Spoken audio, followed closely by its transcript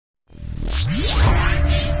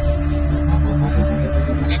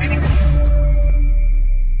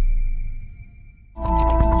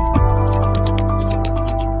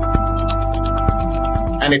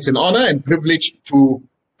And it's an honor and privilege to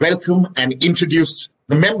welcome and introduce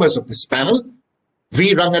the members of this panel.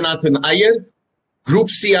 V. Ranganathan Iyer, Group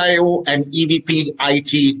CIO and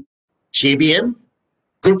EVP-IT JBM.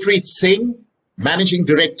 Gurpreet Singh, Managing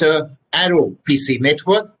Director, Arrow PC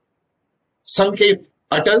Network. Sanket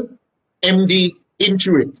Atal, MD,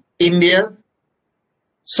 Intuit, India.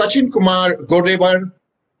 Sachin Kumar Gorlewar,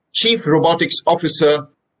 Chief Robotics Officer,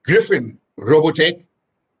 Griffyn, Robotech.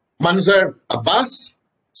 Manzar Abbas,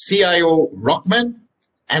 CIO, Rockman.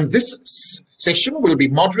 And this session will be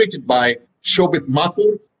moderated by Shobit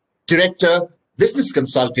Mathur, Director, Business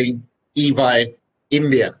Consulting, EY,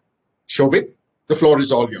 India. Shobit, the floor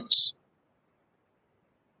is all yours.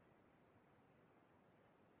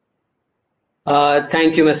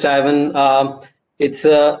 Thank you, Mr. Ivan. As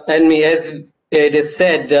it is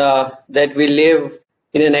said that we live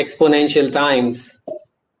in an exponential times.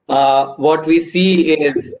 What we see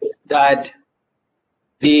is that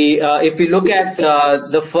if we look at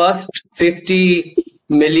the first 50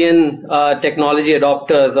 million technology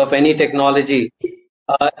adopters of any technology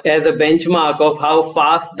as a benchmark of how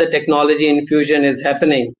fast the technology infusion is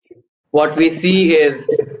happening, what we see is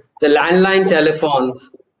the landline telephones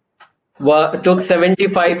took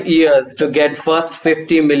 75 years to get first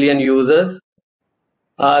 50 million users.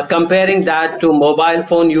 Comparing that to mobile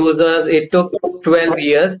phone users, it took 12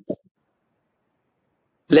 years.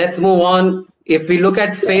 Let's move on. If we look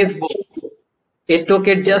at Facebook, it took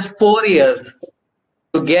it just 4 years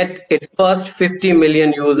to get its first 50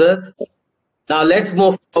 million users. Now let's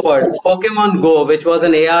move forward. Pokemon Go, which was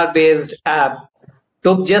an AR-based app,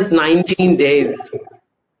 took just 19 days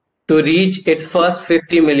to reach its first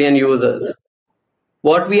 50 million users.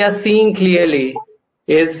 What we are seeing clearly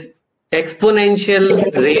is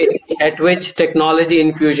exponential rate at which technology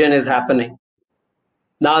infusion is happening.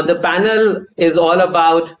 Now the panel is all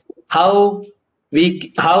about how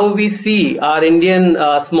we see our Indian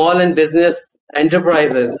small and business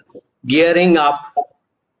enterprises gearing up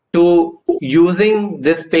to using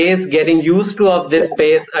this space, getting used to of this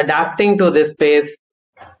space, adapting to this space,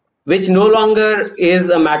 which no longer is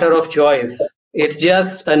a matter of choice. It's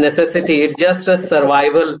just a necessity. It's just a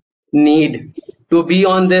survival need to be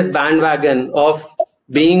on this bandwagon of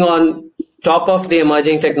being on top of the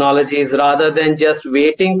emerging technologies rather than just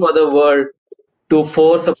waiting for the world to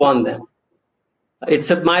force upon them.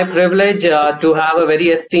 It's my privilege to have a very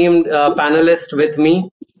esteemed panelist with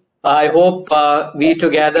me. I hope we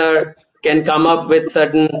together can come up with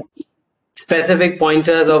certain specific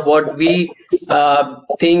pointers of what we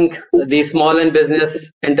think the small and business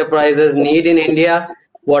enterprises need in India.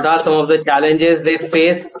 What are some of the challenges they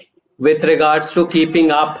face with regards to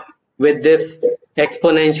keeping up with this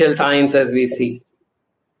exponential times as we see.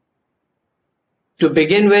 To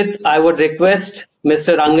begin with, I would request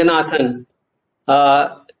Mr. Ranganathan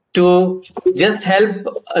to just help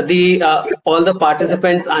all the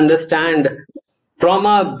participants understand from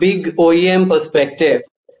a big OEM perspective,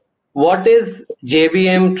 what is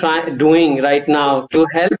JBM doing right now to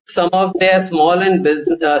help some of their small and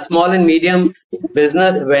medium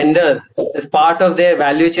business vendors as part of their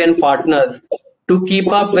value chain partners to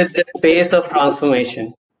keep up with this pace of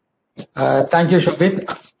transformation? Thank you, Shobit.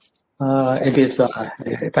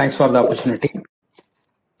 Thanks for the opportunity.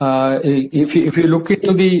 If you look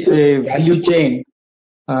into the value chain,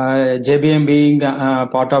 JBM being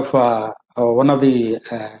part of one of the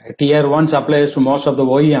tier 1 suppliers to most of the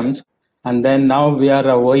OEMs, and then now we are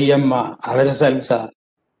a OEM ourselves.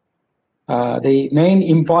 The main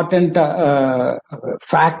important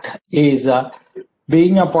fact is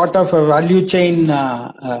being a part of a value chain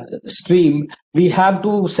stream, we have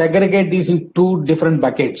to segregate these in 2 different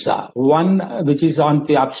buckets. One which is on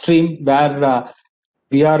the upstream where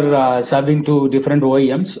we are serving to different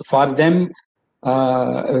OEMs. For them,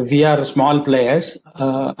 we are small players,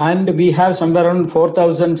 and we have somewhere around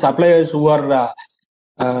 4,000 suppliers who are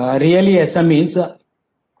really SMEs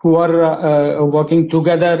who are working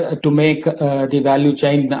together to make the value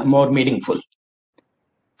chain more meaningful.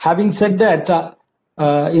 Having said that,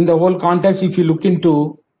 in the whole context, if you look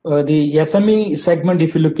into the SME segment,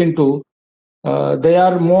 if you look into, they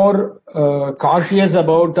are more cautious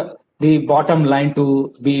about the bottom line,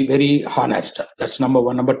 to be very honest. That's number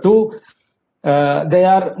one. Number two, they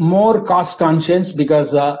are more cost conscious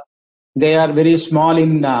because they are very small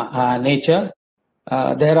in nature.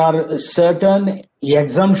 There are certain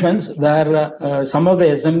exemptions where some of the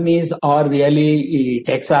SMEs are really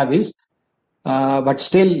tech savvy, but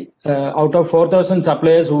still out of 4,000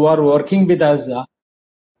 suppliers who are working with us,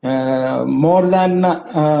 more than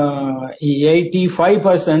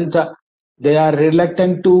 85% they are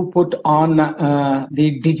reluctant to put on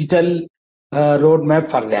the digital roadmap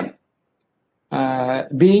for them.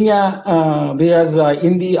 Because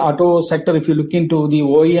in the auto sector, if you look into the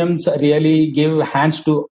OEMs, really give hands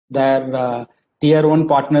to their tier 1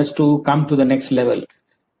 partners to come to the next level.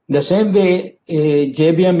 The same way,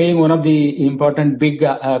 JBM being one of the important big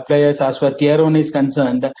players as far as tier 1 is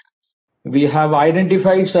concerned, we have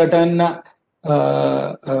identified certain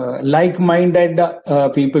like-minded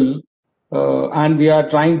people, and we are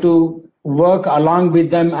trying to work along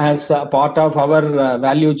with them as part of our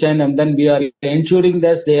value chain, and then we are ensuring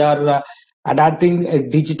that they are adapting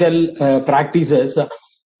digital practices.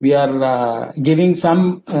 We are giving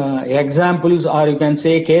some examples, or you can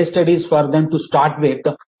say case studies for them to start with,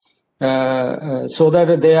 so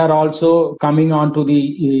that they are also coming onto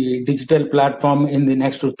the digital platform in the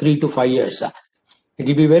next 3 to 5 years. It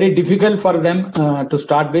will be very difficult for them to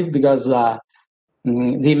start with, because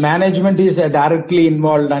the management is directly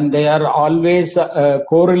involved, and they are always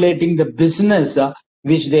correlating the business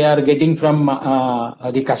which they are getting from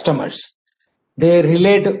the customers. They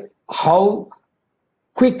relate how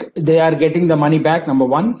quick they are getting the money back, number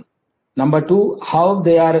one. Number two, how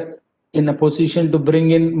they are in a position to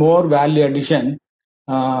bring in more value addition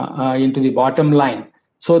into the bottom line.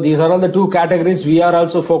 So these are all the two categories we are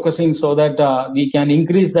also focusing, so that we can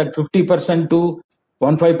increase that 50% to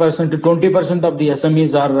 15% to 20% of the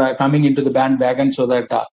SMEs are coming into the bandwagon, so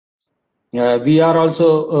that we are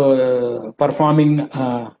also performing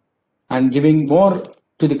and giving more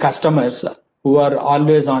to the customers who are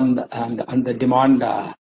always on the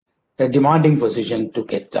demanding position to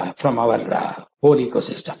get from our whole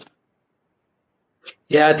ecosystem.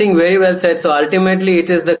 Yeah, I think very well said. So ultimately, it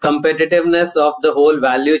is the competitiveness of the whole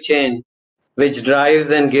value chain which drives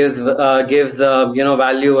and gives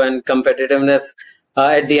value and competitiveness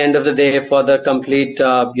at the end of the day for the complete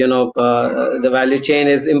the value chain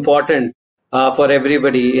is important for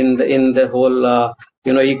everybody in the whole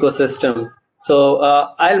ecosystem. So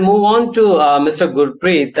I'll move on to Mr.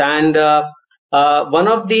 Gurpreet, and one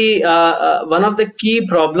of the key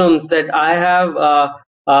problems that I have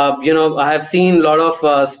I have seen a lot of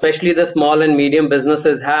especially the small and medium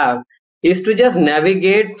businesses have is to just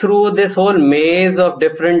navigate through this whole maze of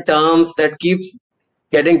different terms that keeps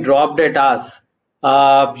getting dropped at us.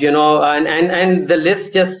 And the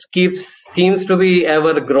list just seems to be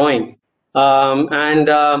ever growing.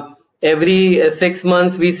 Every 6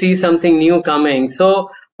 months we see something new coming.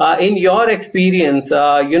 So in your experience,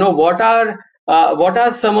 what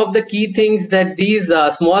are some of the key things that these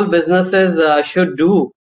small businesses should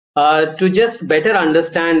do to just better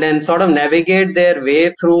understand and sort of navigate their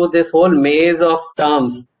way through this whole maze of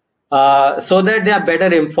terms, so that they are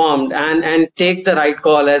better informed and take the right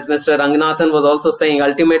call, as Mr. Ranganathan was also saying,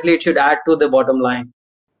 ultimately it should add to the bottom line.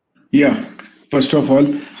 Yeah, first of all,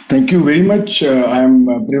 thank you very much. I'm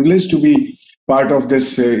privileged to be part of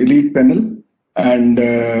this elite panel, and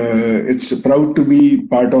it's proud to be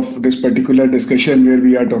part of this particular discussion where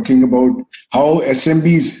we are talking about how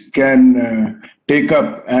SMBs can take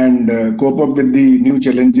up and cope up with the new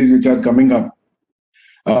challenges which are coming up.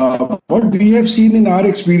 What we have seen in our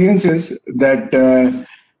experience is that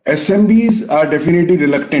SMBs are definitely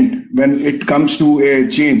reluctant when it comes to a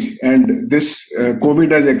change, and this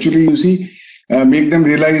COVID has actually, make them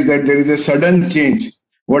realize that there is a sudden change.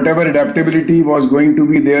 Whatever adaptability was going to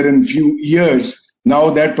be there in few years, now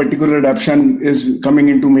that particular adaptation is coming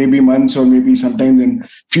into maybe months, or maybe sometimes in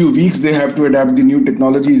few weeks they have to adapt the new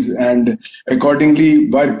technologies and accordingly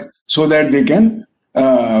work so that they can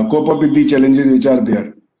cope up with the challenges which are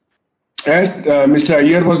there. As Mr.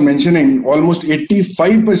 Iyer was mentioning, almost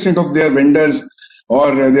 85% of their vendors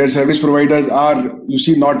or their service providers are,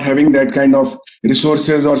 not having that kind of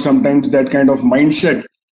resources or sometimes that kind of mindset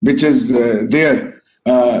which is there.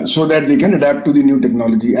 So that they can adapt to the new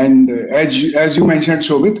technology. And as you mentioned,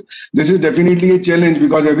 Shobit, this is definitely a challenge,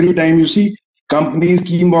 because every time you see companies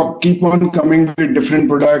keep on coming with different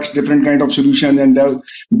products, different kind of solutions, and the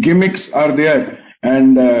gimmicks are there.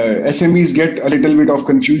 And SMEs get a little bit of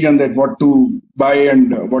confusion that what to buy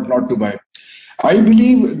and what not to buy. I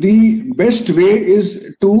believe the best way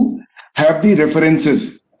is to have the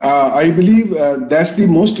references. I believe that's the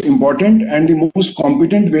most important and the most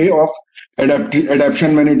competent way of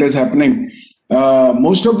adaptation when it is happening.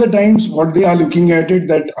 Most of the times what they are looking at it,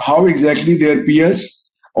 that how exactly their peers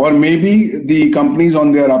or maybe the companies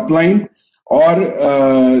on their upline or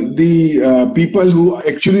the people who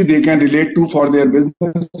actually they can relate to for their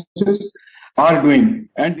businesses are doing,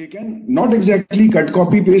 and they can not exactly cut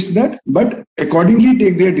copy paste that, but accordingly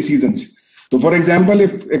take their decisions. So for example,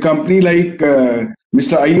 if a company like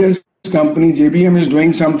Mr. Iyer's company JBM is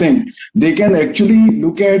doing something, they can actually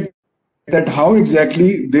look at that how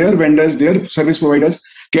exactly their vendors, their service providers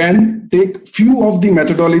can take few of the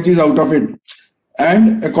methodologies out of it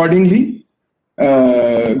and accordingly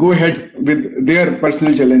go ahead with their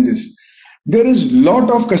personal challenges. There is lot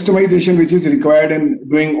of customization which is required in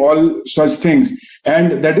doing all such things,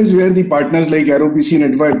 and that is where the partners like ROPC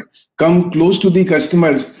Network come close to the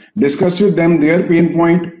customers, discuss with them their pain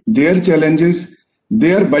point, their challenges,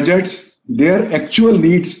 their budgets, their actual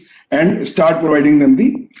needs, and start providing them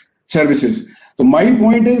the services. So my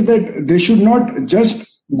point is that they should not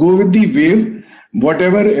just go with the wave,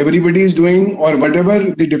 whatever everybody is doing or whatever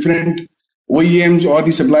the different OEMs or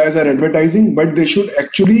the suppliers are advertising, but they should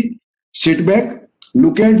actually sit back,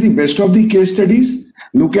 look at the best of the case studies,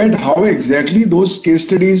 look at how exactly those case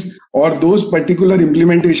studies or those particular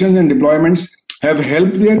implementations and deployments have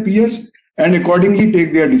helped their peers and accordingly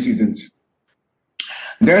take their decisions.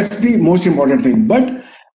 That's the most important thing. But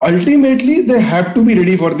ultimately, they have to be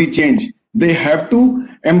ready for the change. They have to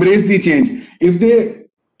embrace the change. If they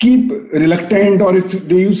keep reluctant or if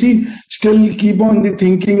they, you see, still keep on the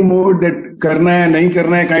thinking mode that karna hai, nahi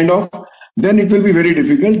karna hai kind of, then it will be very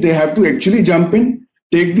difficult. They have to actually jump in,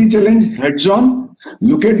 take the challenge heads on,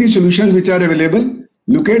 look at the solutions which are available,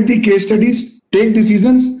 look at the case studies, take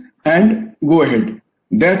decisions and go ahead.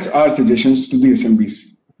 That's our suggestions to the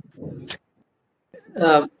SMBs.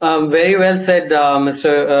 Very well said,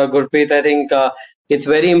 Mr. Gurpreet. I think it's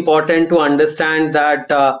very important to understand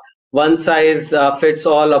that one size fits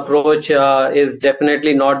all approach is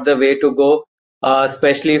definitely not the way to go,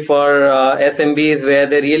 especially for SMBs where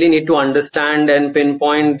they really need to understand and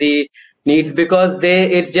pinpoint the needs, because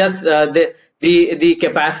it's just the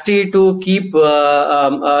capacity to keep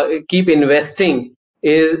investing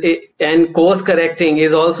and course correcting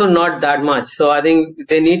is also not that much. So I think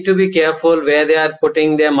they need to be careful where they are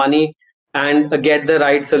putting their money and get the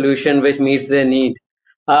right solution which meets their need.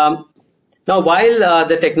 Now, while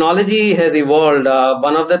the technology has evolved,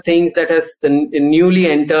 one of the things that has newly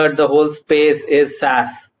entered the whole space is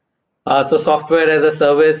SaaS. So software as a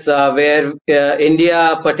service, where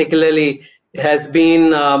India particularly has been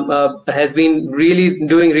really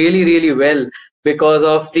doing really well because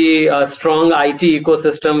of the strong IT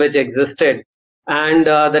ecosystem which existed, and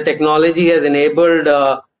the technology has enabled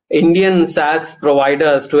Indian SaaS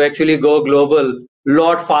providers to actually go global a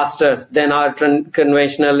lot faster than our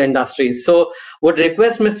conventional industries. So would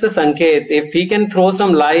request Mr. Sanket if he can throw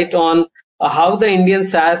some light on how the Indian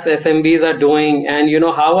SaaS SMBs are doing, and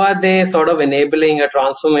how are they sort of enabling a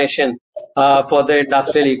transformation for the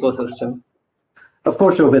industrial ecosystem. Of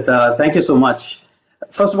course, Shobit. Thank you so much.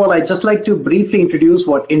 First of all, I'd just like to briefly introduce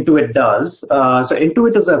what Intuit does. So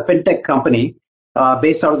Intuit is a fintech company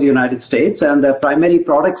based out of the United States, and the primary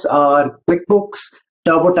products are QuickBooks,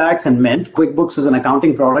 TurboTax, and Mint. QuickBooks is an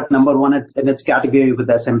accounting product, number one in its category with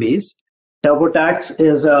SMBs. TurboTax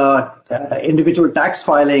is an individual tax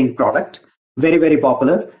filing product, very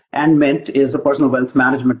popular, and Mint is a personal wealth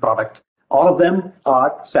management product. All of them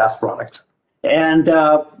are SaaS products. And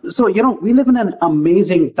so, we live in an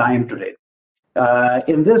amazing time today.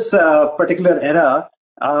 In this particular era,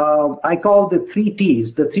 I call the 3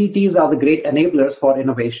 T's. The 3 T's are the great enablers for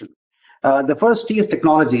innovation. The first T is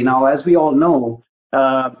technology. Now, as we all know,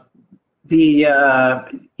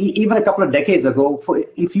 even a couple of decades ago,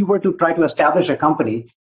 if you were to try to establish a company,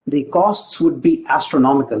 the costs would be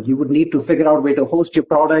astronomical. You would need to figure out a way to host your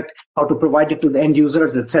product, how to provide it to the end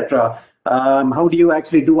users, etc. How do you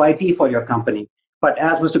actually do IT for your company? But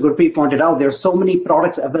as Mr. Gurpreet pointed out, there are so many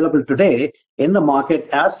products available today in the market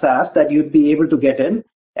as SaaS that you'd be able to get in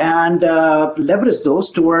and leverage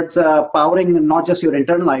those towards powering not just your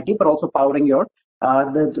internal IT, but also powering your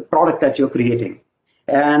the product that you're creating.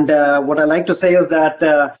 And what I like to say is that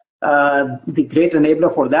the great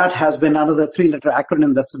enabler for that has been another 3-letter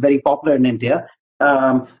acronym that's very popular in India,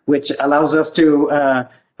 which allows us to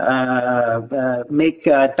make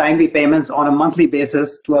timely payments on a monthly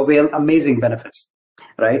basis to avail amazing benefits,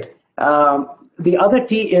 right? The other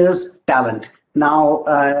T is talent. Now,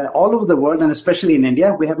 all over the world, and especially in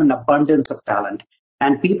India, we have an abundance of talent,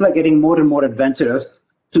 and people are getting more and more adventurous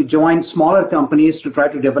to join smaller companies to try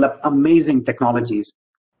to develop amazing technologies.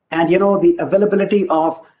 And, the availability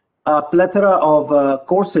of a plethora of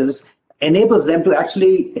courses enables them to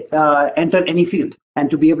actually enter any field and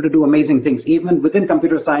to be able to do amazing things. Even within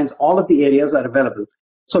computer science, all of the areas are available.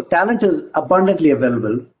 So talent is abundantly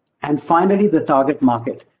available. And finally, the target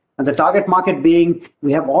market. And the target market being,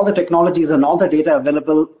 we have all the technologies and all the data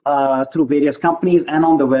available through various companies and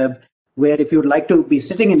on the web, where if you'd like to be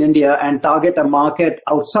sitting in India and target a market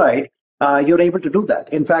outside, you're able to do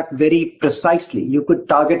that. In fact, very precisely, you could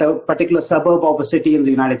target a particular suburb of a city in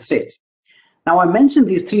the United States. Now, I mentioned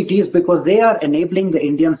these three T's because they are enabling the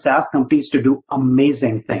Indian SaaS companies to do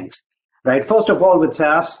amazing things, right? First of all, with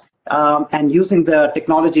SaaS and using the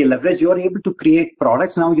technology leverage, you're able to create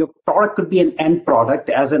products. Now, your product could be an end product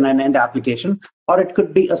as an end application, or it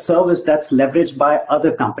could be a service that's leveraged by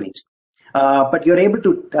other companies. But you're able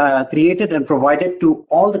to create it and provide it to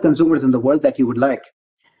all the consumers in the world that you would like.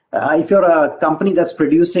 If you're a company that's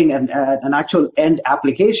producing an actual end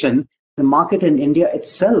application, the market in India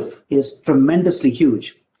itself is tremendously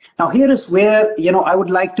huge. Now, here is where, I would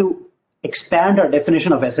like to expand our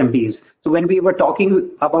definition of SMBs. So when we were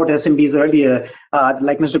talking about SMBs earlier,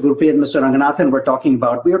 like Mr. Gurpreet and Mr. Ranganathan were talking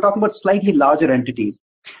about, we were talking about slightly larger entities.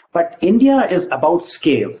 But India is about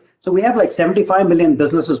scale. So we have like 75 million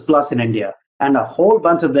businesses plus in India, and a whole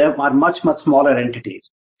bunch of them are much, much smaller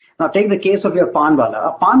entities. Now, take the case of your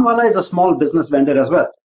Panwala. A Panwala is a small business vendor as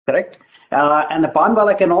well, correct? And a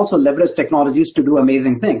Panwala can also leverage technologies to do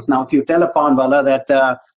amazing things. Now, if you tell a Panwala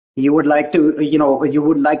that you would like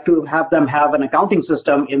to have them have an accounting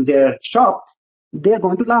system in their shop, they're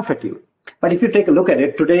going to laugh at you. But if you take a look at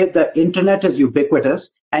it, today the internet is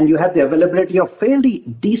ubiquitous, and you have the availability of fairly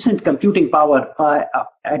decent computing power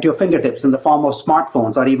at your fingertips in the form of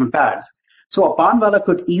smartphones or even pads. So a Panwala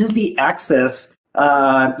could easily access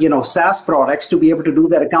SaaS products to be able to do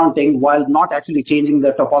their accounting while not actually changing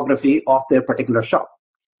the topography of their particular shop.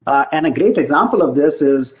 And a great example of this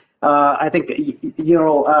is, I think,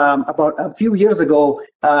 about a few years ago,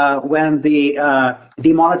 when the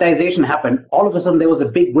demonetization happened, all of a sudden there was a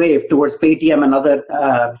big wave towards Paytm and other,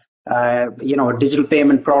 digital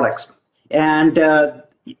payment products. And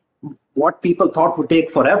what people thought would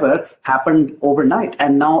take forever happened overnight.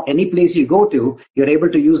 And now any place you go to, you're able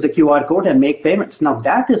to use the QR code and make payments. Now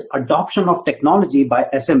that is adoption of technology by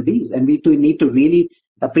SMBs, and we need to really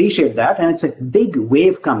appreciate that. And it's a big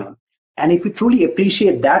wave coming. And if you truly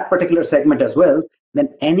appreciate that particular segment as well, then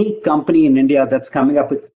any company in India that's coming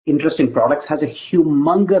up with interesting products has a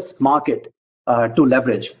humongous market to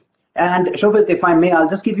leverage. And Shobit, if I may, I'll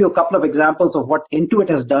just give you a couple of examples of what Intuit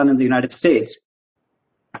has done in the United States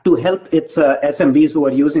to help its SMBs who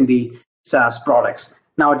are using the SaaS products.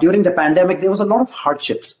 Now, during the pandemic, there was a lot of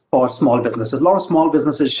hardships for small businesses. A lot of small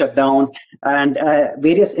businesses shut down, and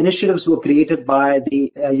various initiatives were created by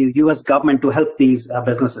the US government to help these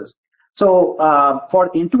businesses. So for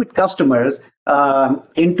Intuit customers,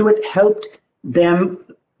 Intuit helped them,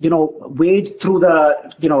 wade through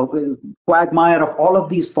the, quagmire of all of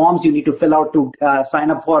these forms you need to fill out to sign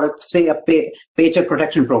up for, say, a paycheck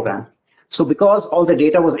protection program. So because all the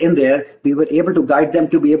data was in there, we were able to guide them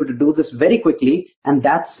to be able to do this very quickly, and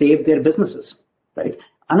that saved their businesses, right?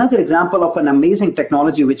 Another example of an amazing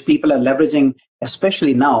technology which people are leveraging,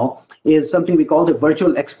 especially now, is something we call the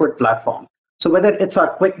virtual expert platform. So whether it's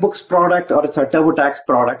our QuickBooks product or it's our TurboTax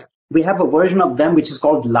product, we have a version of them which is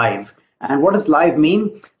called Live. And what does Live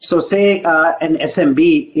mean? So say an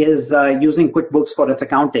SMB is using QuickBooks for its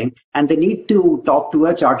accounting, and they need to talk to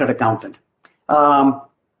a chartered accountant.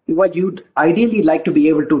 What you'd ideally like to be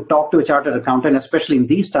able to talk to a chartered accountant, especially in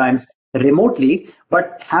these times, remotely,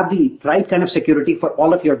 but have the right kind of security for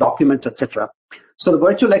all of your documents, etc. So the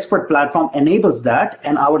virtual expert platform enables that,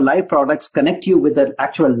 and our Live products connect you with the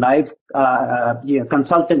actual live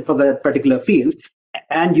consultant for the particular field,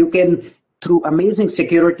 and you can, through amazing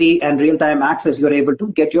security and real-time access, you're able to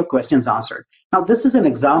get your questions answered. Now, this is an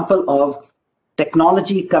example of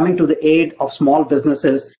technology coming to the aid of small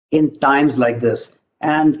businesses in times like this.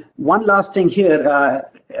 And one last thing here,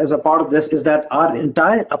 as a part of this, is that our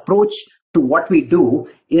entire approach to what we do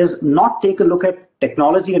is not take a look at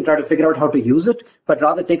technology and try to figure out how to use it, but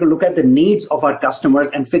rather take a look at the needs of our customers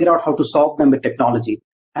and figure out how to solve them with technology.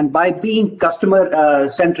 And by being customer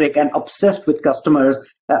centric and obsessed with customers,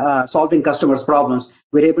 solving customers' problems,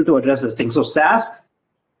 we're able to address this thing. So SaaS,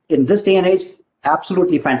 in this day and age,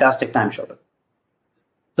 absolutely fantastic time, Shobit.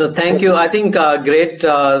 So thank you. I think great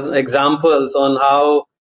examples on how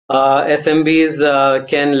SMBs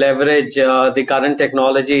can leverage the current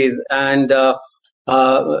technologies. And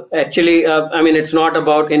actually, I mean, it's not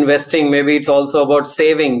about investing. Maybe it's also about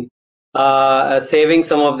saving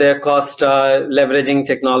some of their cost leveraging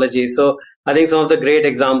technology. So I think some of the great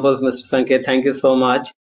examples, Mr. Sanket, thank you so much.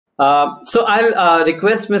 So I'll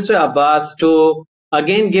request Mr. Abbas to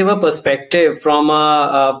again give a perspective from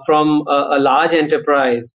a large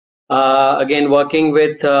enterprise, again working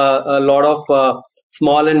with a lot of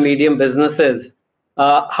small and medium businesses.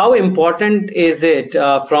 How important is it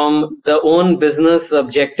from the own business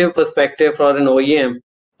objective perspective for an OEM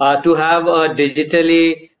to have a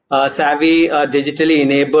digitally savvy, digitally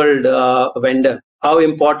enabled vendor? How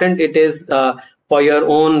important it is for your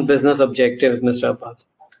own business objectives, Mr. Abbas?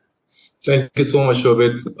 Thank you so much,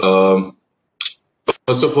 Shobit.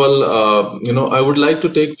 First of all, I would like to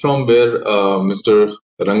take from where Mr.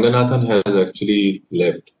 Ranganathan has actually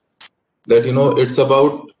left. That, it's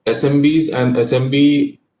about SMBs and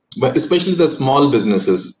SMB, but especially the small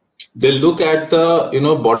businesses. They look at the,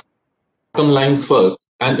 bottom line first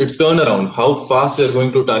and its turnaround, how fast they're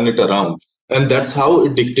going to turn it around. And that's how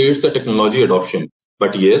it dictates the technology adoption.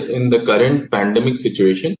 But yes, in the current pandemic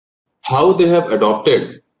situation, how they have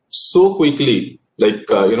adopted so quickly, like,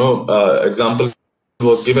 example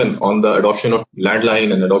was given on the adoption of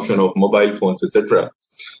landline and adoption of mobile phones, etc.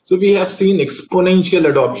 So we have seen exponential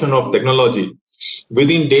adoption of technology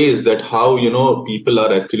within days, that how, people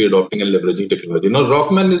are actually adopting and leveraging technology.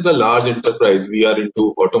 Rockman is a large enterprise. We are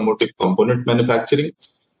into automotive component manufacturing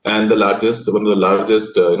and one of the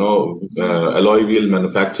largest, alloy wheel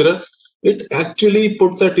manufacturer. It actually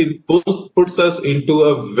puts us into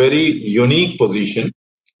a very unique position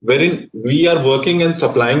wherein we are working and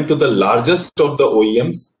supplying to the largest of the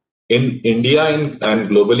OEMs in India and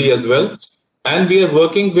globally as well. And we are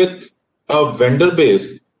working with a vendor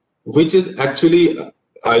base, which is actually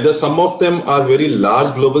either some of them are very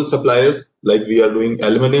large global suppliers, like we are doing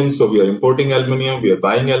aluminum, so we are importing aluminum, we are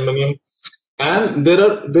buying aluminum. And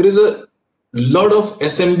there is a lot of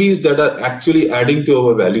SMBs that are actually adding to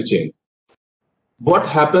our value chain. What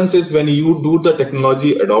happens is when you do the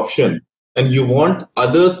technology adoption and you want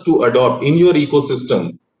others to adopt in your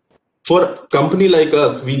ecosystem, for a company like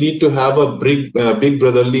us, we need to have a big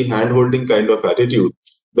brotherly hand-holding kind of attitude.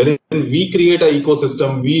 When we create an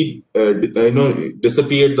ecosystem, we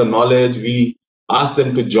dissipate the knowledge, we ask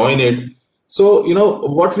them to join it. So,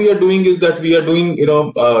 what we are doing is that we are doing,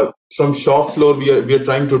 from shop floor, we are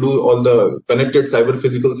trying to do all the connected cyber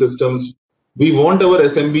physical systems. We want our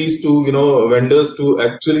SMBs to, vendors to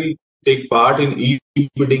actually take part in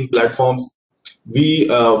e-bidding platforms. We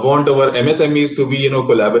want our MSMEs to be,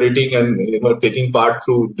 collaborating and, taking part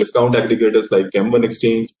through discount aggregators like M1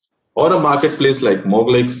 Exchange or a marketplace like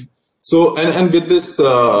Moglix. So, and with this,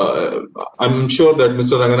 I'm sure that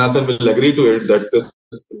Mr. Ranganathan will agree to it, that this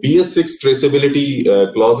BS6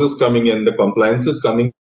 traceability clauses coming in, the compliances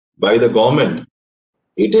coming by the government,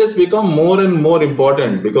 it has become more and more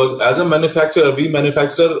important, because as a manufacturer, we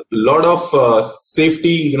manufacture a lot of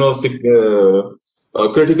safety,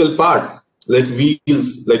 critical parts like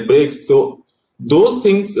wheels, like brakes. So those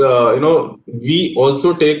things, we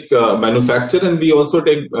also take manufacture, and we also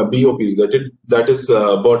take BOPs, that is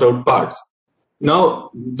bought out parts. Now,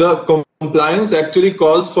 the compliance actually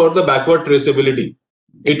calls for the backward traceability.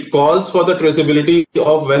 It calls for the traceability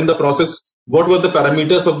of when the process, what were the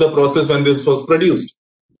parameters of the process when this was produced.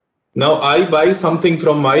 Now, I buy something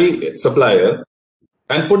from my supplier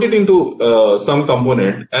and put it into some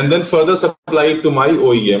component, and then further supply it to my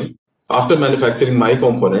OEM after manufacturing my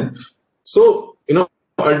component. So,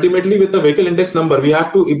 ultimately with the vehicle index number, we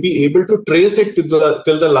have to be able to trace it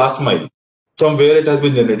till the last mile from where it has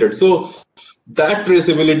been generated. So that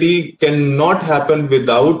traceability cannot happen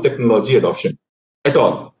without technology adoption at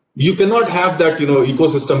all. You cannot have that,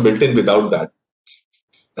 ecosystem built in without that.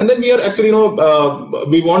 And then we are actually,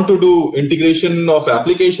 we want to do integration of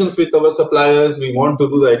applications with our suppliers. We want to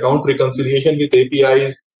do the account reconciliation with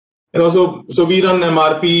APIs. And also, so we run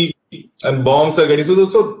MRP and bombs are getting,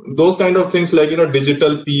 so those kind of things like,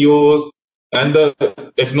 digital POs and the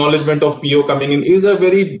acknowledgement of PO coming in is a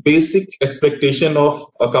very basic expectation of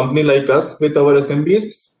a company like us with our SMBs.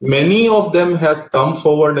 Many of them has come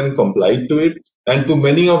forward and complied to it. And to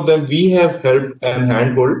many of them, we have helped and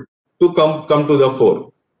handhold to come to the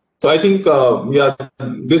fore. So I think,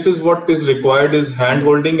 this is what is required, is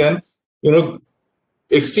hand-holding and,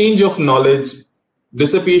 exchange of knowledge,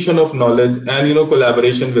 dissipation of knowledge, and,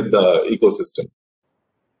 collaboration with the ecosystem.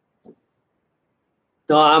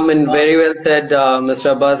 No, I mean, very well said,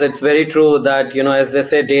 Mr. Abbas. It's very true that, as they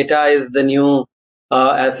say, data is the new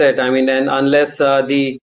asset. I mean, and unless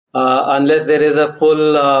unless there is a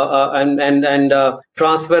full and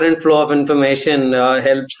transparent flow of information,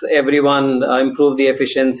 helps everyone improve the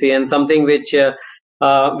efficiency, and something which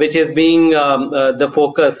is being the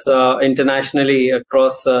focus internationally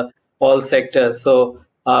across all sectors. So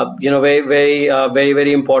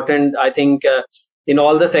very important. I think in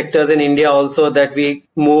all the sectors in India also, that we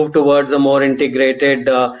move towards a more integrated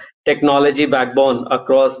technology backbone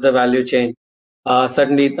across the value chain.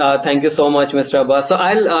 Certainly, thank you so much, Mr. Abbas. So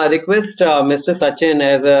I'll request Mr. Sachin,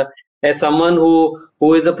 as someone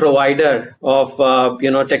who is a provider of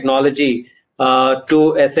technology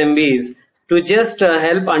to SMBs, to just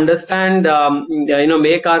help understand,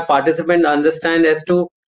 make our participant understand as to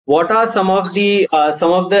what are some of the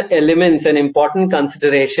elements and important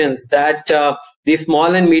considerations that the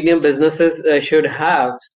small and medium businesses should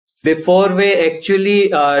have before we actually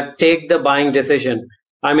take the buying decision?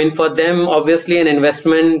 I mean, for them, obviously, an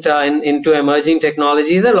investment into emerging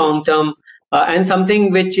technology is a long-term and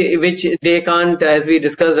something which they can't, as we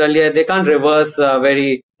discussed earlier, they can't reverse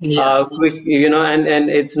very quick, and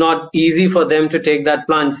it's not easy for them to take that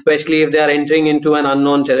plunge, especially if they are entering into an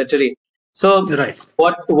unknown territory. So,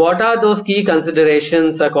 what are those key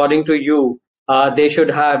considerations according to you they should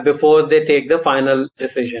have before they take the final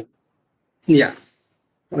decision? Yeah.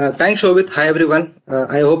 Thanks, Shobit. Hi, everyone.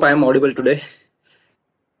 I hope I am audible today.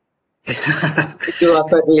 You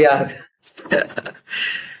certainly are.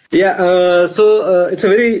 Yeah, so it's a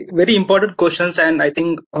very, very important questions, and I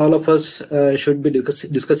think all of us should be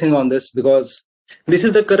discussing on this, because this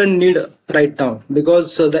is the current need right now.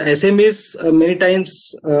 Because the SMEs many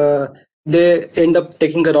times they end up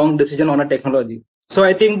taking a wrong decision on a technology. So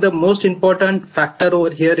I think the most important factor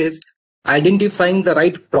over here is identifying the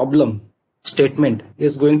right problem statement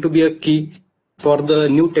is going to be a key for the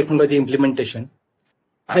new technology implementation.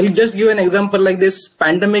 I'll just give an example like this.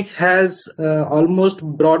 Pandemic has almost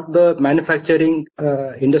brought the manufacturing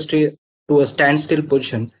industry to a standstill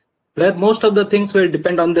position, where most of the things will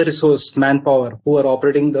depend on the resource, manpower, who are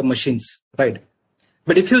operating the machines, right?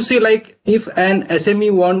 But if you see, like, if an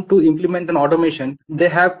SME want to implement an automation, they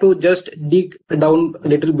have to just dig down a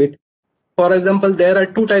little bit. For example, there are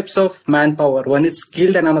two types of manpower. One is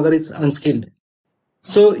skilled and another is unskilled.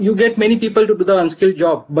 So you get many people to do the unskilled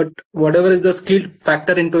job, but whatever is the skilled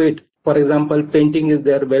factor into it, for example, painting is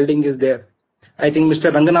there, welding is there. I think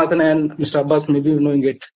Mr. Ranganathan and Mr. Abbas may be knowing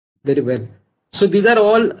it very well. So these are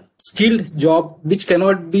all skilled job which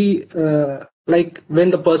cannot be like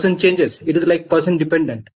when the person changes, it is like person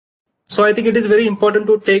dependent. So I think it is very important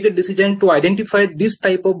to take a decision to identify this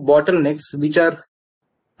type of bottlenecks which are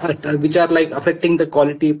like affecting the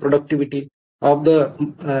quality, productivity of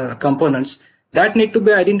the components that need to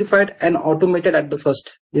be identified and automated at the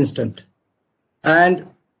first instant. And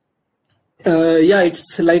yeah,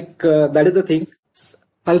 it's like that is the thing.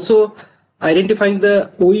 Also, identifying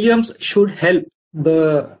the OEMs should help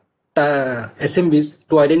the SMBs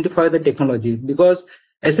to identify the technology, because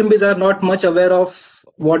SMBs are not much aware of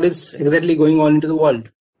what is exactly going on into the world,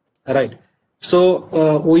 right? So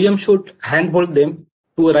OEM should handhold them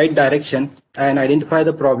to a right direction and identify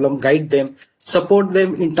the problem, guide them, support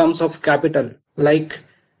them in terms of capital. Like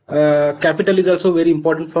capital is also very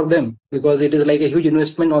important for them, because it is like a huge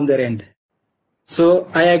investment on their end. So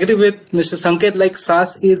I agree with Mr. Sanket, like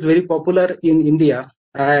SaaS is very popular in India,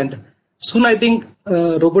 and soon I think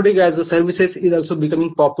robotic as a services is also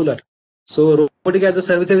becoming popular. So robotic as a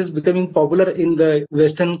services is becoming popular in the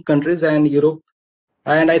Western countries and Europe,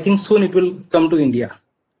 and I think soon it will come to India.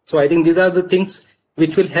 So I think these are the things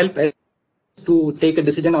which will help to take a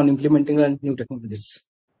decision on implementing new technologies.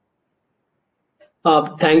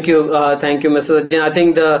 Thank you, Mr. Sachin. I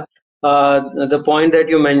think the point that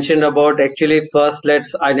you mentioned about actually first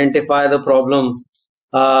let's identify the problem.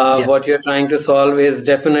 What you're trying to solve is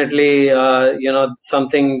definitely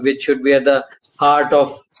something which should be at the heart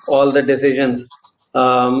of all the decisions.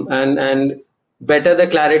 And better the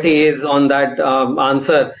clarity is on that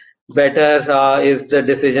answer, better is the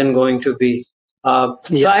decision going to be. So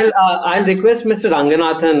I'll request Mr.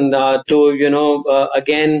 Ranganathan to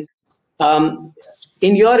again.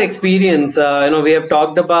 In your experience, we have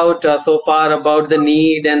talked about so far about the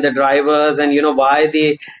need and the drivers, and why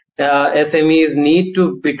the SMEs need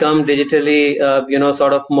to become digitally,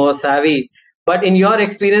 sort of more savvy. But in your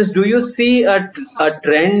experience, do you see a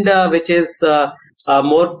trend which is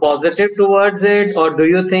more positive towards it, or do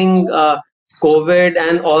you think COVID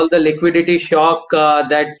and all the liquidity shock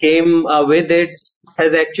that came with it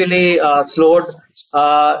has actually slowed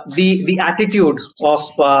the attitude of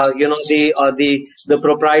the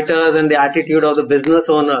proprietors and the attitude of the business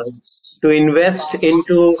owners to invest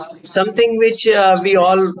into something which we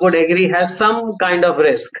all would agree has some kind of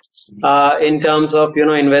risk in terms of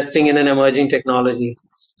investing in an emerging technology.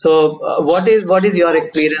 So what is your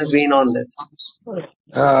experience been on this?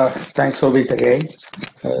 Thanks, Shobit, again.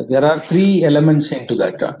 There are three elements into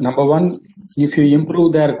that. Number one, if you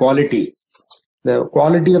improve their quality, the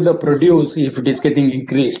quality of the produce, if it is getting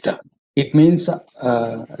increased, it means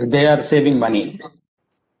they are saving money.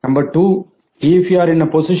 Number two, if you are in a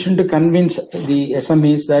position to convince the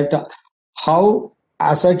SMEs that how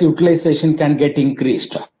asset utilization can get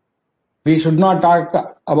increased, we should not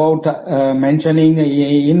talk about mentioning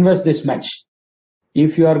invest this much.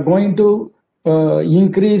 If you are going to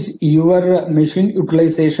increase your machine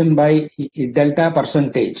utilization by delta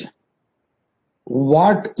percentage,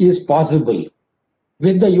 what is possible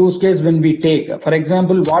with the use case when we take. For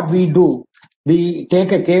example, what we do, we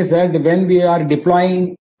take a case that when we are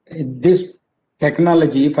deploying this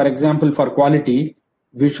technology, for example, for quality,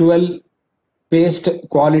 visual based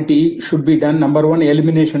quality should be done. Number one,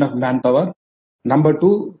 elimination of manpower. Number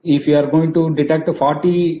two, if you are going to detect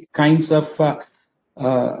 40 kinds of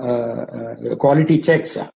quality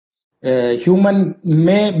checks, human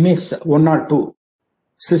may miss one or two.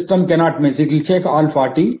 System cannot miss. It will check all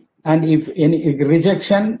 40. And if any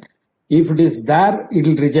rejection, if it is there, it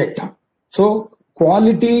will reject. So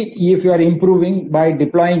quality, if you are improving by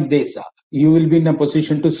deploying this, you will be in a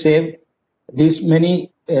position to save this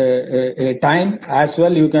many time as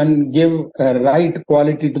well. You can give right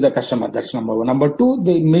quality to the customer. That's number one. Number two,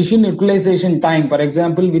 the machine utilization time. For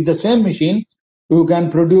example, with the same machine, you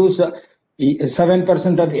can produce 7%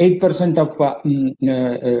 or 8% of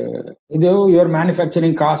your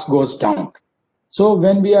manufacturing cost goes down. So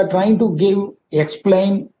when we are trying to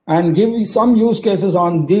explain and give some use cases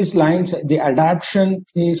on these lines, the adoption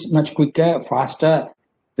is much quicker, faster.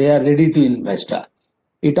 They are ready to invest.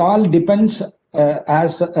 It all depends,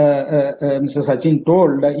 as Mr. Sachin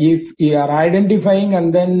told, if you are identifying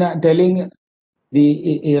and then telling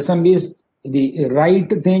the SMBs the right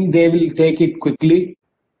thing, they will take it quickly.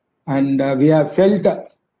 And we have felt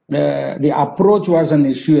the approach was an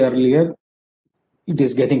issue earlier. It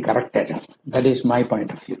is getting corrected. That is my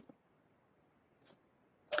point of view.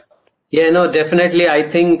 Yeah, no, definitely. I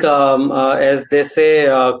think, as they say,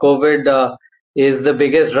 COVID is the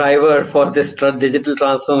biggest driver for this digital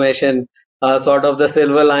transformation, sort of the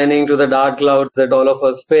silver lining to the dark clouds that all of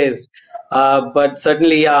us faced. But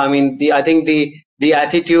certainly, yeah, I mean, I think the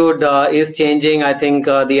attitude is changing. I think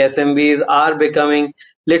the SMBs are becoming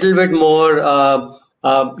little bit more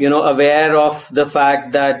aware of the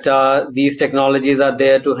fact that these technologies are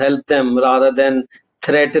there to help them rather than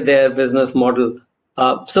threat their business model.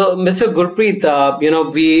 So, Mr. Gurpreet,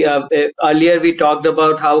 we earlier we talked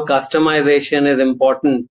about how customization is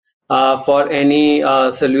important for any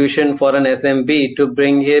solution for an SMB to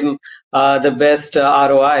bring him the best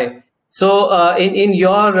ROI. So, in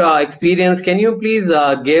your experience, can you please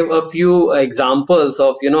give a few examples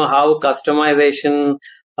of how customization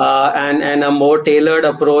and a more tailored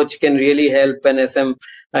approach can really help an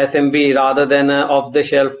SMB rather than an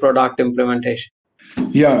off-the-shelf product implementation?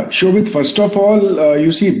 Yeah, Shobit, first of all,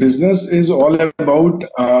 you see, business is all about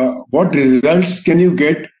what results can you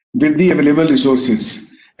get with the available resources.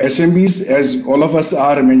 SMBs, as all of us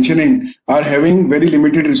are mentioning, are having very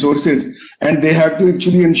limited resources, and they have to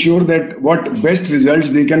actually ensure that what best results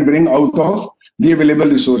they can bring out of the available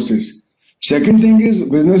resources. Second thing is,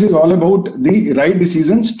 business is all about the right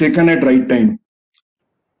decisions taken at right time.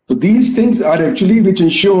 So these things are actually which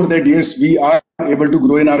ensure that yes, we are able to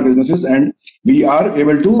grow in our businesses and we are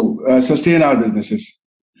able to sustain our businesses.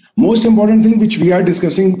 Most important thing which we are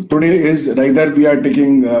discussing today is either we are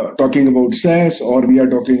talking about SaaS or we are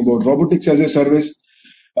talking about robotics as a service.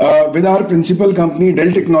 With our principal company,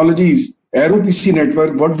 Dell Technologies, AeroPC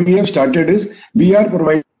network, what we have started is we are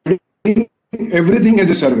providing everything as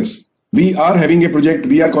a service. We are having a project,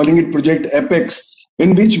 we are calling it Project Apex,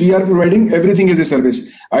 in which we are providing everything as a service.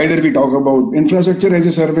 Either we talk about infrastructure as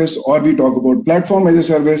a service, or we talk about platform as a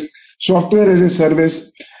service, software as a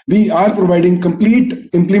service. We are providing complete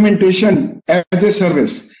implementation as a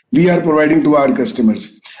service. We are providing to our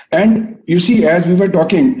customers. And you see, as we were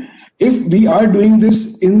talking, if we are doing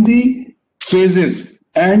this in the phases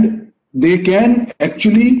and they can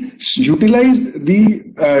actually utilize the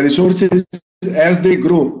resources as they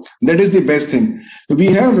grow, that is the best thing. So we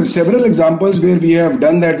have several examples where we have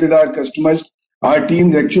done that with our customers. Our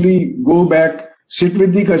teams actually go back, sit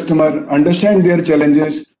with the customer, understand their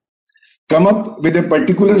challenges, come up with a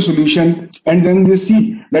particular solution, and then they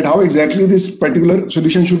see that how exactly this particular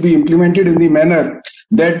solution should be implemented in the manner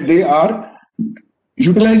that they are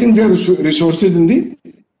utilizing their resources in the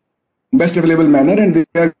best available manner, and they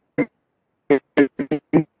are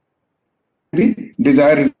the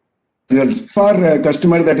desired results. For a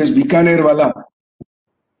customer, that is Bikaner Wala,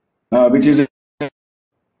 which is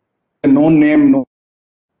a known name, known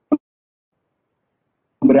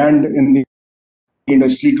brand in the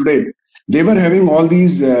industry today. They were having all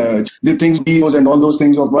these the things, videos and all those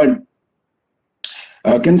things of what.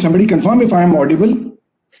 Can somebody confirm if I am audible?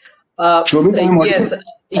 Shobit, yes.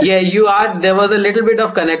 Yeah, you are. There was a little bit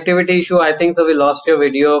of connectivity issue, I think, so we lost your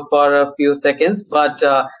video for a few seconds, but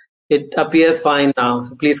it appears fine now.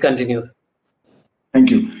 So please continue. Thank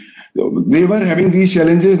you. They were having these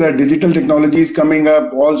challenges that digital technology is coming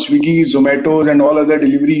up, all Swiggy, Zomatos, and all other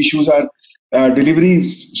delivery issues are delivery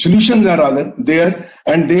solutions are rather there,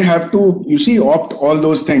 and they have to, opt all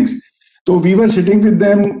those things. So we were sitting with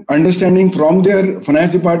them, understanding from their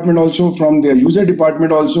finance department also, from their user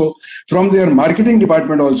department also, from their marketing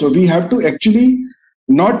department also. We have to actually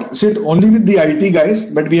not sit only with the IT guys,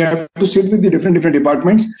 but we have to sit with the different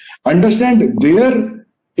departments, understand their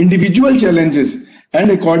individual challenges,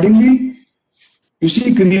 and accordingly,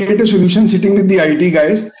 create a solution sitting with the IT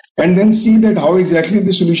guys, and then see that how exactly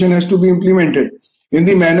the solution has to be implemented in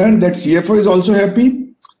the manner that CFO is also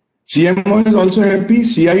happy, CMO is also happy,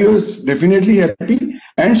 CIO is definitely happy,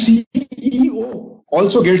 and CEO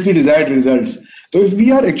also gets the desired results. So if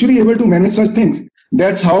we are actually able to manage such things,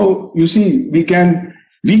 that's how we can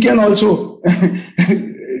also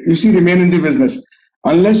remain in the business.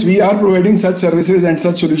 Unless we are providing such services and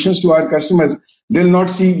such solutions to our customers, they'll not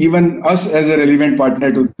see even us as a relevant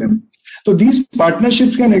partner to them. So these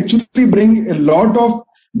partnerships can actually bring a lot of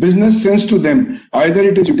business sense to them. Either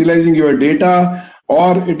it is utilizing your data,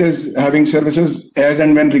 or it is having services as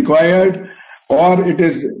and when required, or it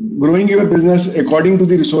is growing your business according to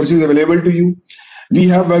the resources available to you. We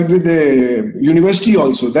have worked with a university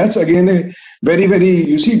also. That's again a very,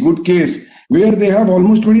 very, good case where they have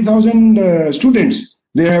almost 20,000 students.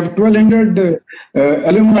 They have 1,200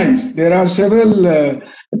 alumni. There are several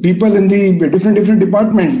people in the different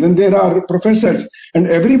departments. Then there are professors, and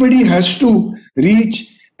everybody has to reach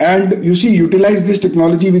and utilize this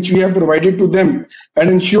technology which we have provided to them, and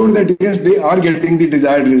ensure that yes, they are getting the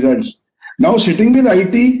desired results. Now sitting with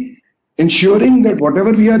IT, ensuring that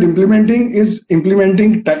whatever we are implementing is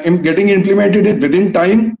getting implemented within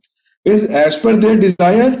time, is as per their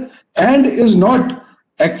desire, and is not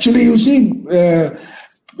actually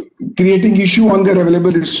creating issue on their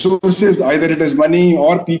available resources, either it is money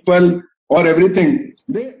or people or everything.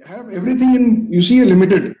 They have everything in a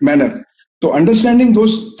limited manner. So understanding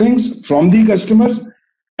those things from the customers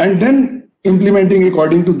and then implementing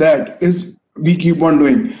according to that is we keep on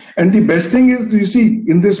doing. And the best thing is,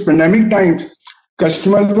 in this pandemic times,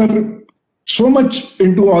 customers were so much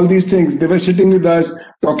into all these things. They were sitting with us,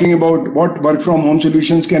 talking about what work from home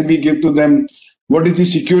solutions can we give to them, what is the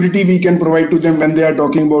security we can provide to them when they are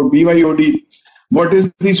talking about BYOD, what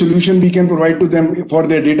is the solution we can provide to them for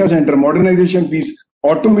their data center modernization piece,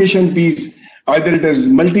 automation piece, either it is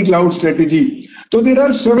multi-cloud strategy. So there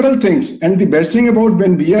are several things. And the best thing about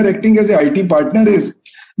when we are acting as an IT partner is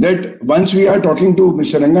that once we are talking to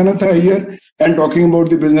Mr. Ranganathan here and talking about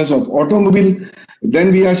the business of automobile,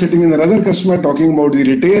 then we are sitting in another customer talking about the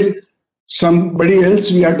retail, somebody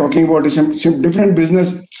else we are talking about some different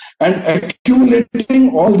business, and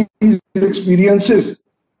accumulating all these experiences.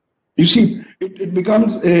 It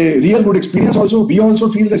becomes a real good experience also. We also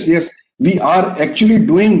feel that yes, we are actually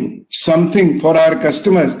doing something for our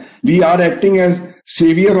customers. We are acting as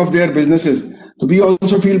savior of their businesses. So we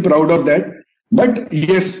also feel proud of that. But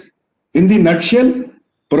yes, in the nutshell,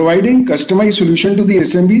 providing customized solution to the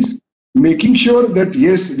SMBs, making sure that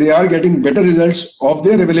yes, they are getting better results of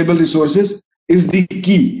their available resources is the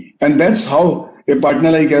key. And that's how a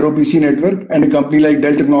partner like ROPC Network and a company like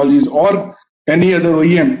Dell Technologies or any other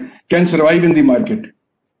OEM can survive in the market.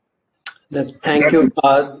 Thank you.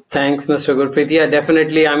 Thanks, Mr. Gurpreet. Yeah,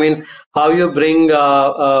 definitely. I mean, how you bring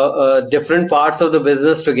different parts of the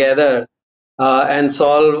business together and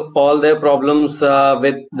solve all their problems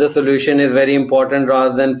with the solution is very important,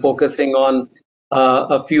 rather than focusing on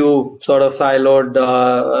a few sort of siloed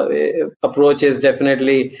approach is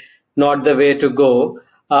definitely not the way to go.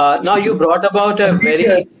 Now you brought about a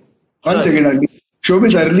very... One second,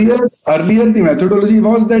 Shobit, earlier the methodology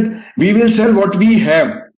was that we will sell what we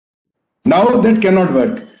have. Now that cannot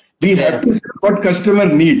work. We have to sell what customer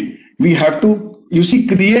need. We have to,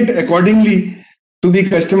 create accordingly to the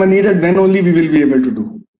customer need, and then only we will be able to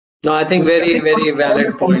do. No, I think very, very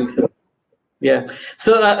valid point. Yeah.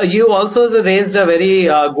 So you also raised a very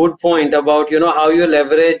good point about, how you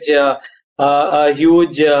leverage a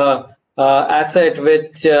huge asset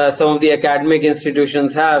which some of the academic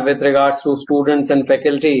institutions have with regards to students and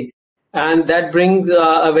faculty. And that brings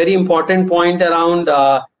a very important point around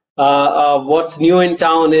what's new in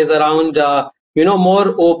town is around,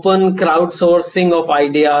 more open crowdsourcing of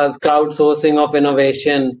ideas, crowdsourcing of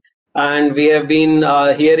innovation. And we have been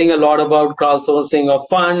hearing a lot about crowdsourcing of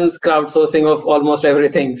funds, crowdsourcing of almost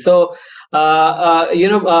everything. So,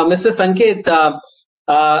 Mr. Sanket,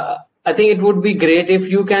 I think it would be great if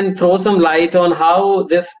you can throw some light on how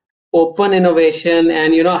this open innovation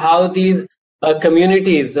and, how these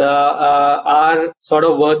communities are sort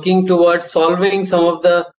of working towards solving some of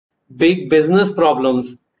the big business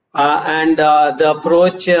problems. And the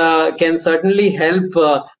approach can certainly help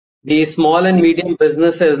the small and medium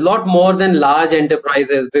businesses a lot more than large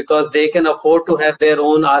enterprises because they can afford to have their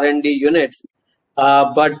own R&D units.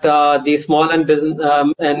 But the small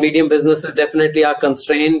and medium businesses definitely are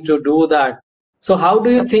constrained to do that. So how do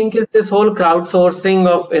you think is this whole crowdsourcing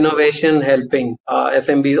of innovation helping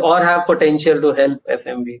SMBs or have potential to help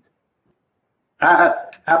SMBs?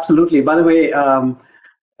 Absolutely. By the way,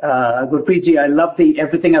 Gurpreet ji, I love the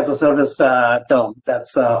everything as a service term.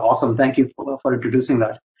 That's awesome. Thank you for introducing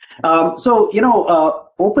that.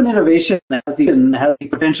 Open innovation has the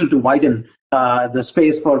potential to widen the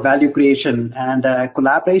space for value creation, and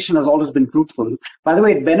collaboration has always been fruitful. By the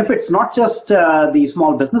way, it benefits not just the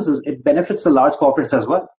small businesses, it benefits the large corporates as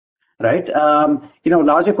well, right?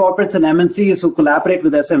 Larger corporates and MNCs who collaborate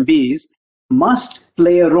with SMBs must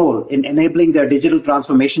play a role in enabling their digital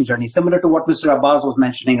transformation journey, similar to what Mr. Abbas was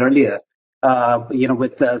mentioning earlier,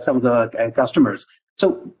 with some of the customers.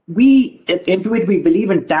 So we at Intuit, we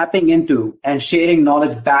believe in tapping into and sharing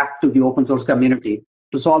knowledge back to the open source community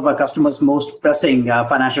to solve our customers' most pressing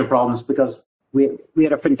financial problems, because we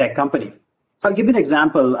are a fintech company. So I'll give you an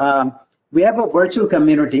example. We have a virtual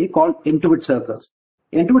community called Intuit Circles.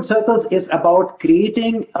 Intuit Circles is about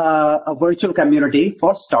creating a virtual community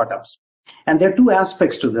for startups. And there are two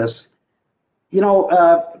aspects to this.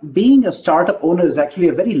 Being a startup owner is actually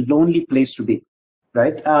a very lonely place to be,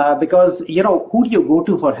 right? Because, who do you go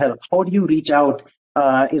to for help? How do you reach out?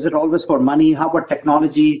 Is it always for money? How about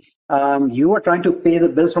technology? You are trying to pay the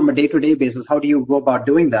bills from a day-to-day basis. How do you go about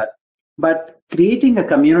doing that? But creating a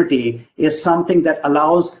community is something that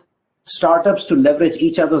allows startups to leverage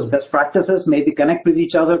each other's best practices, maybe connect with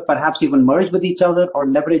each other, perhaps even merge with each other or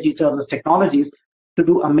leverage each other's technologies to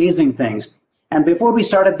do amazing things. And before we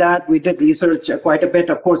started that, we did research quite a bit,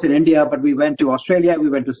 of course, in India, but we went to Australia, we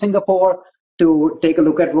went to Singapore to take a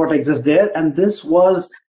look at what exists there. And this was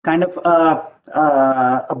kind of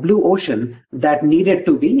a blue ocean that needed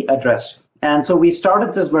to be addressed. And so we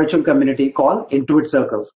started this virtual community called Intuit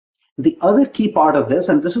Circles. The other key part of this,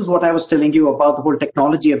 and this is what I was telling you about the whole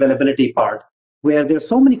technology availability part, where there's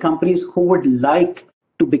so many companies who would like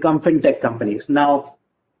to become fintech companies. Now,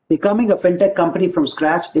 becoming a fintech company from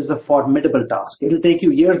scratch is a formidable task. It'll take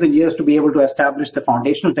you years and years to be able to establish the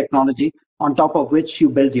foundational technology on top of which you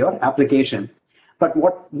build your application. But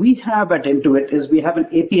what we have at Intuit is we have an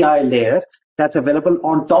API layer that's available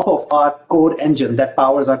on top of our core engine that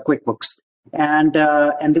powers our QuickBooks. And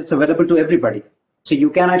it's available to everybody. So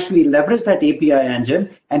you can actually leverage that API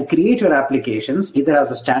engine and create your applications either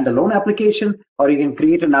as a standalone application, or you can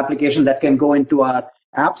create an application that can go into our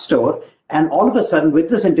app store. And all of a sudden,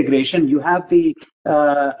 with this integration, you have the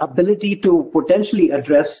ability to potentially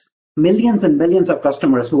address millions and millions of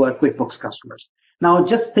customers who are QuickBooks customers. Now,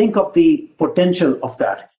 just think of the potential of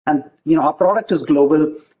that. And our product is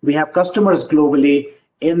global. We have customers globally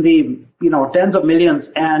in the tens of millions.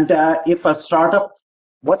 And if a startup,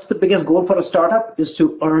 what's the biggest goal for a startup is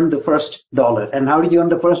to earn the first dollar. And how do you earn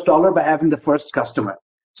the first dollar? By having the first customer.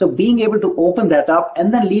 So being able to open that up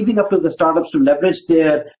and then leaving up to the startups to leverage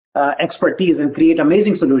their expertise and create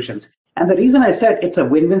amazing solutions. And the reason I said it's a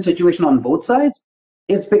win-win situation on both sides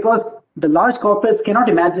is because the large corporates cannot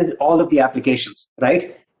imagine all of the applications,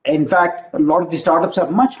 right? In fact, a lot of the startups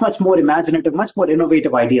have much, much more imaginative, much more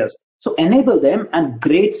innovative ideas. So enable them and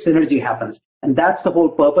great synergy happens. And that's the whole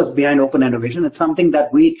purpose behind open innovation. It's something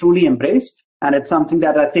that we truly embrace. And it's something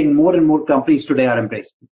that I think more and more companies today are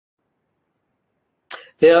embracing.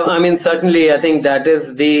 Yeah, I mean, certainly, I think that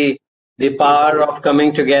is the power of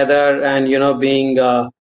coming together and, being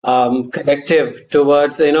collective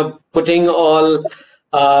towards, putting all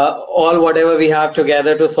whatever we have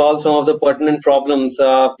together to solve some of the pertinent problems,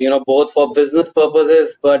 both for business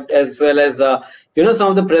purposes, but as well as, some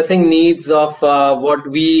of the pressing needs of what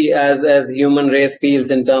we as human race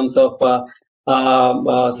feels in terms of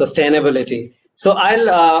sustainability. So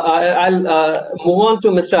I'll move on to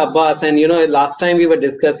Mr. Abbas, and last time we were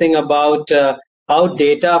discussing about how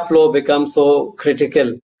data flow becomes so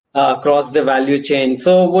critical across the value chain.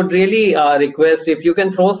 So would really request if you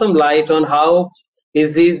can throw some light on how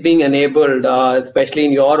is these being enabled, especially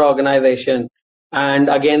in your organization, and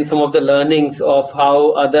again some of the learnings of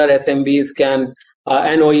how other SMBs can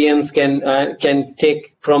and OEMs can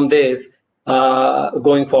take from this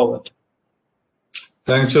going forward.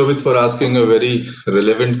 Thanks, Shobit, for asking a very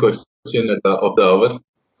relevant question of the hour.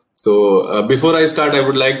 So before I start, I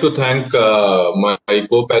would like to thank my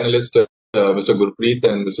co-panelists, Mr. Gurpreet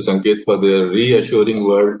and Mr. Sanket, for their reassuring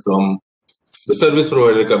word from the service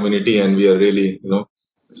provider community, and we are really,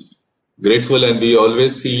 grateful. And we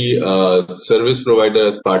always see service provider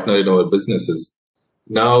as partner in our businesses.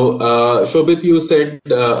 Now, Shobit, you said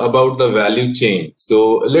about the value chain.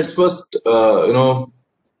 So let's first, the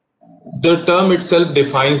term itself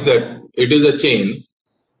defines that it is a chain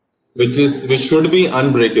which should be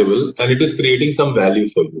unbreakable, and it is creating some value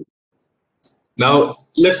for you. Now,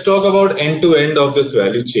 let's talk about end-to-end of this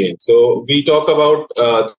value chain. So we talk about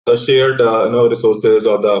the shared resources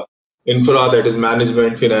or the infra, that is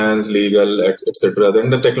management, finance, legal, etc. Then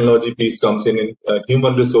the technology piece comes in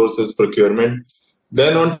human resources, procurement.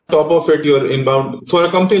 Then on top of it, your inbound, for a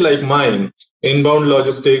company like mine, inbound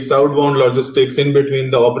logistics, outbound logistics, in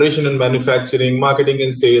between the operation and manufacturing, marketing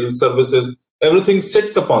and sales, services, everything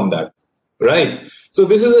sits upon that, right? So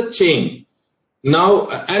this is a chain. Now,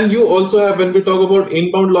 and you also have, when we talk about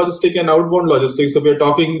inbound logistics and outbound logistics, so we're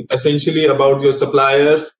talking essentially about your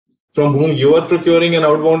suppliers from whom you are procuring, and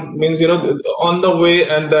outbound means, on the way,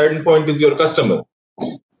 and the end point is your customer.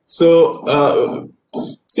 So,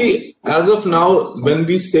 see, as of now, when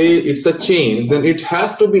we say it's a chain, then it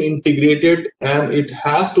has to be integrated and it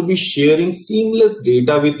has to be sharing seamless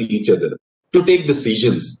data with each other to take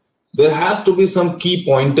decisions. There has to be some key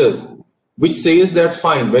pointers which says that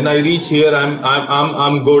fine, when I reach here,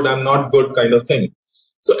 I'm good, I'm not good, kind of thing.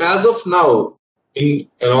 So as of now, in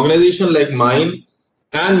an organization like mine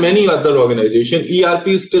and many other organizations, ERP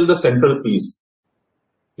is still the central piece.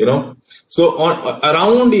 So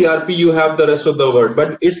around ERP you have the rest of the world,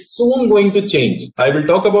 but it's soon going to change. I will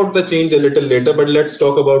talk about the change a little later, but let's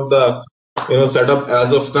talk about the setup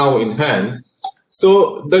as of now in hand.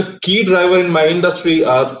 So the key driver in my industry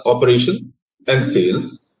are operations and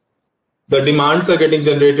sales. The demands are getting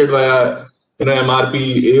generated via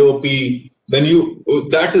MRP, AOP. Then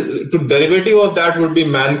to derivative of that would be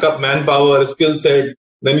manpower, skill set.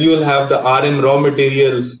 Then you will have the RM, raw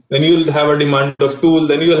material. Then you will have a demand of tool.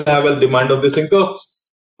 Then you will have a demand of this thing. So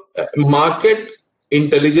market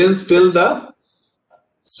intelligence till the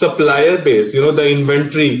supplier base, the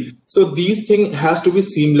inventory. So these things has to be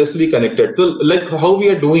seamlessly connected. So like how we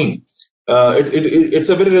are doing, it's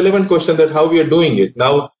a very relevant question that how we are doing it.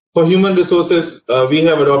 Now, for human resources, we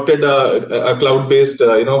have adopted a cloud-based,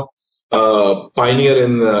 pioneer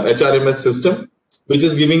in HRMS system, which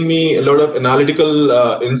is giving me a lot of analytical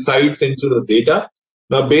insights into the data.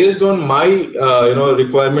 Now, based on my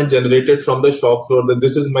requirement generated from the shop floor, that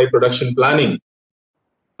this is my production planning,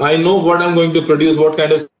 I know what I'm going to produce, what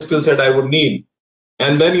kind of skill set I would need.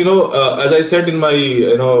 And then, as I said in my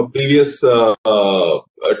previous talk,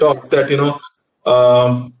 that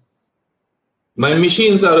my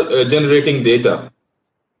machines are generating data.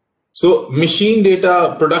 So machine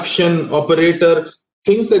data, production, operator,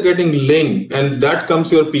 things are getting linked, and that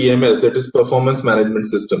comes your PMS, that is performance management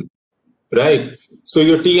system, right? So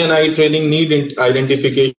your T&I training need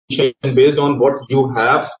identification based on what you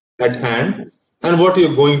have at hand and what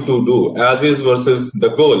you're going to do, as is versus the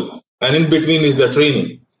goal, and in between is the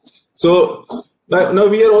training. So now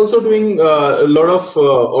we are also doing a lot of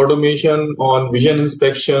automation on vision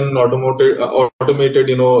inspection,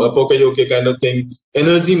 automated, poke-yoke kind of thing,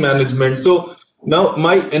 energy management. So now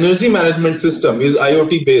my energy management system is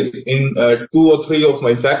IoT based in 2 or 3 of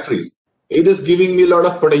my factories. It is giving me a lot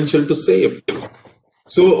of potential to save.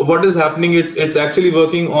 So what is happening? It's actually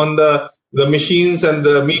working on the machines, and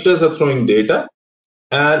the meters are throwing data.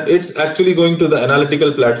 And it's actually going to the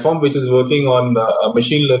analytical platform, which is working on a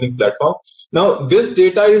machine learning platform. Now, this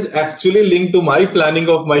data is actually linked to my planning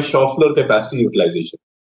of my shop floor capacity utilization.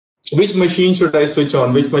 Which machine should I switch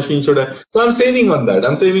on? Which machine should I? So I'm saving on that.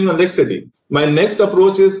 I'm saving on electricity. My next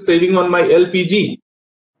approach is saving on my LPG,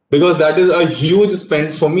 because that is a huge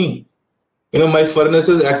spend for me. My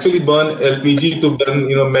furnaces actually burn LPG to burn,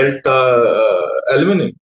 melt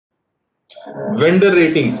aluminum. Vendor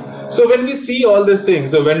ratings. So when we see all these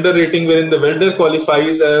things, so vendor rating wherein the vendor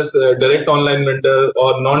qualifies as a direct online vendor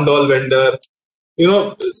or non-DOL vendor,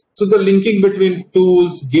 so the linking between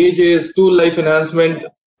tools, gauges, tool life enhancement.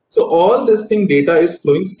 So all this thing data is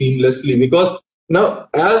flowing seamlessly, because now,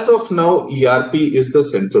 as of now, ERP is the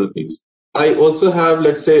central piece. I also have,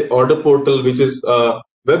 let's say, order portal, which is a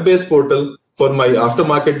web-based portal for my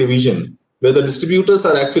aftermarket division, where the distributors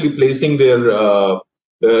are actually placing their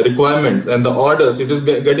requirements and the orders. It is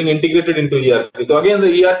getting integrated into ERP. So again,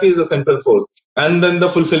 the ERP is the central force, and then the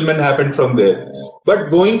fulfillment happened from there.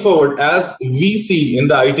 But going forward, as we see in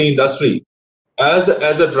the IT industry, as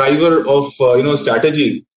a driver of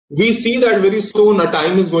strategies, we see that very soon a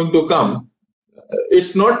time is going to come.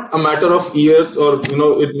 It's not a matter of years, or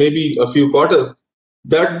it may be a few quarters,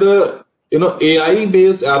 that the AI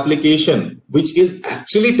based application, which is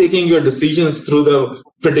actually taking your decisions through the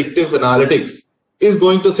predictive analytics, is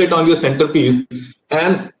going to sit on your centerpiece,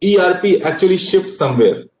 and ERP actually shifts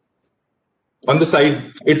somewhere. on the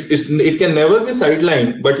side. It can never be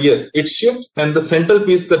sidelined, but yes, it shifts, and the central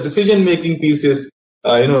piece, the decision making piece, is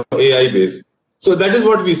AI based. So that is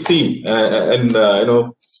what we see, and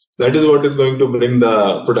that is what is going to bring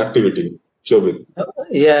the productivity. Shobit.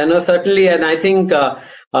 Yeah, no, certainly, and I think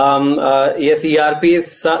yes, ERP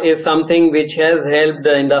is something which has helped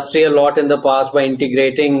the industry a lot in the past by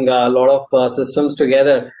integrating a lot of systems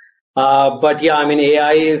together. But yeah, I mean,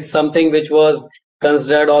 AI is something which was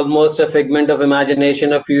considered almost a figment of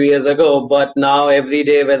imagination a few years ago, but now every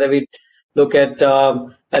day, whether we look at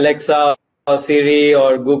Alexa or Siri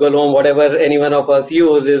or Google Home, whatever any one of us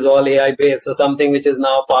use, is all AI based. So something which is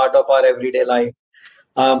now part of our everyday life.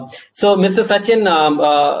 So, Mr. Sachin,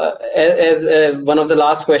 as one of the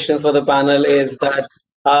last questions for the panel is that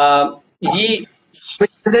as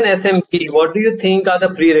an SMB, what do you think are the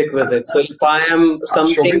prerequisites? So, if I am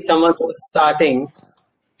someone who's starting.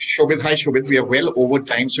 Shobit, hi Shobit, we are well over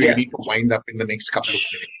time, so you need to wind up in the next couple of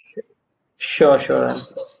minutes. Sure. So,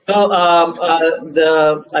 I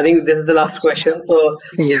think this is the last question. So,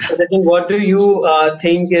 Sachin, what do you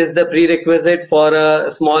think is the prerequisite for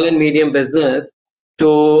a small and medium business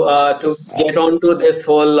to get onto this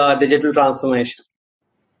whole digital transformation?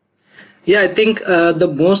 Yeah, I think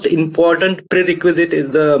the most important prerequisite is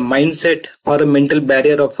the mindset or a mental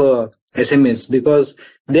barrier of SMEs, because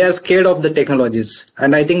they are scared of the technologies.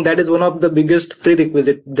 And I think that is one of the biggest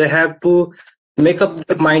prerequisites. They have to make up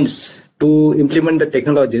their minds to implement the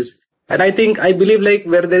technologies. And I believe like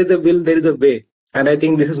where there is a will, there is a way. And I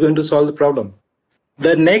think this is going to solve the problem.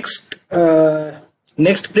 The next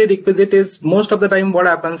prerequisite is, most of the time what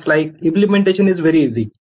happens, like implementation is very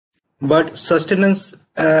easy, but sustenance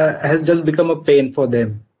has just become a pain for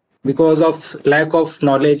them because of lack of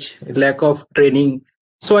knowledge, lack of training.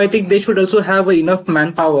 So I think they should also have enough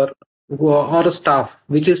manpower or a staff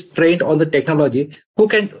which is trained on the technology, who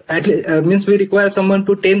can means we require someone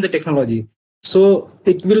to tame the technology. So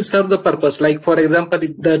it will serve the purpose. Like, for example,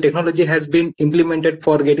 the technology has been implemented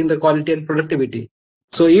for getting the quality and productivity.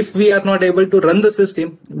 So if we are not able to run the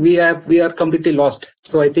system, we are completely lost.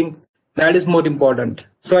 So I think that is more important.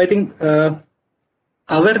 So I think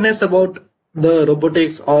awareness about the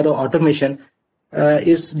robotics or automation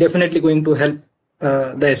is definitely going to help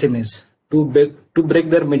the SMEs to break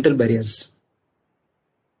their mental barriers.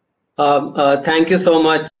 Thank you so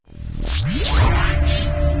much,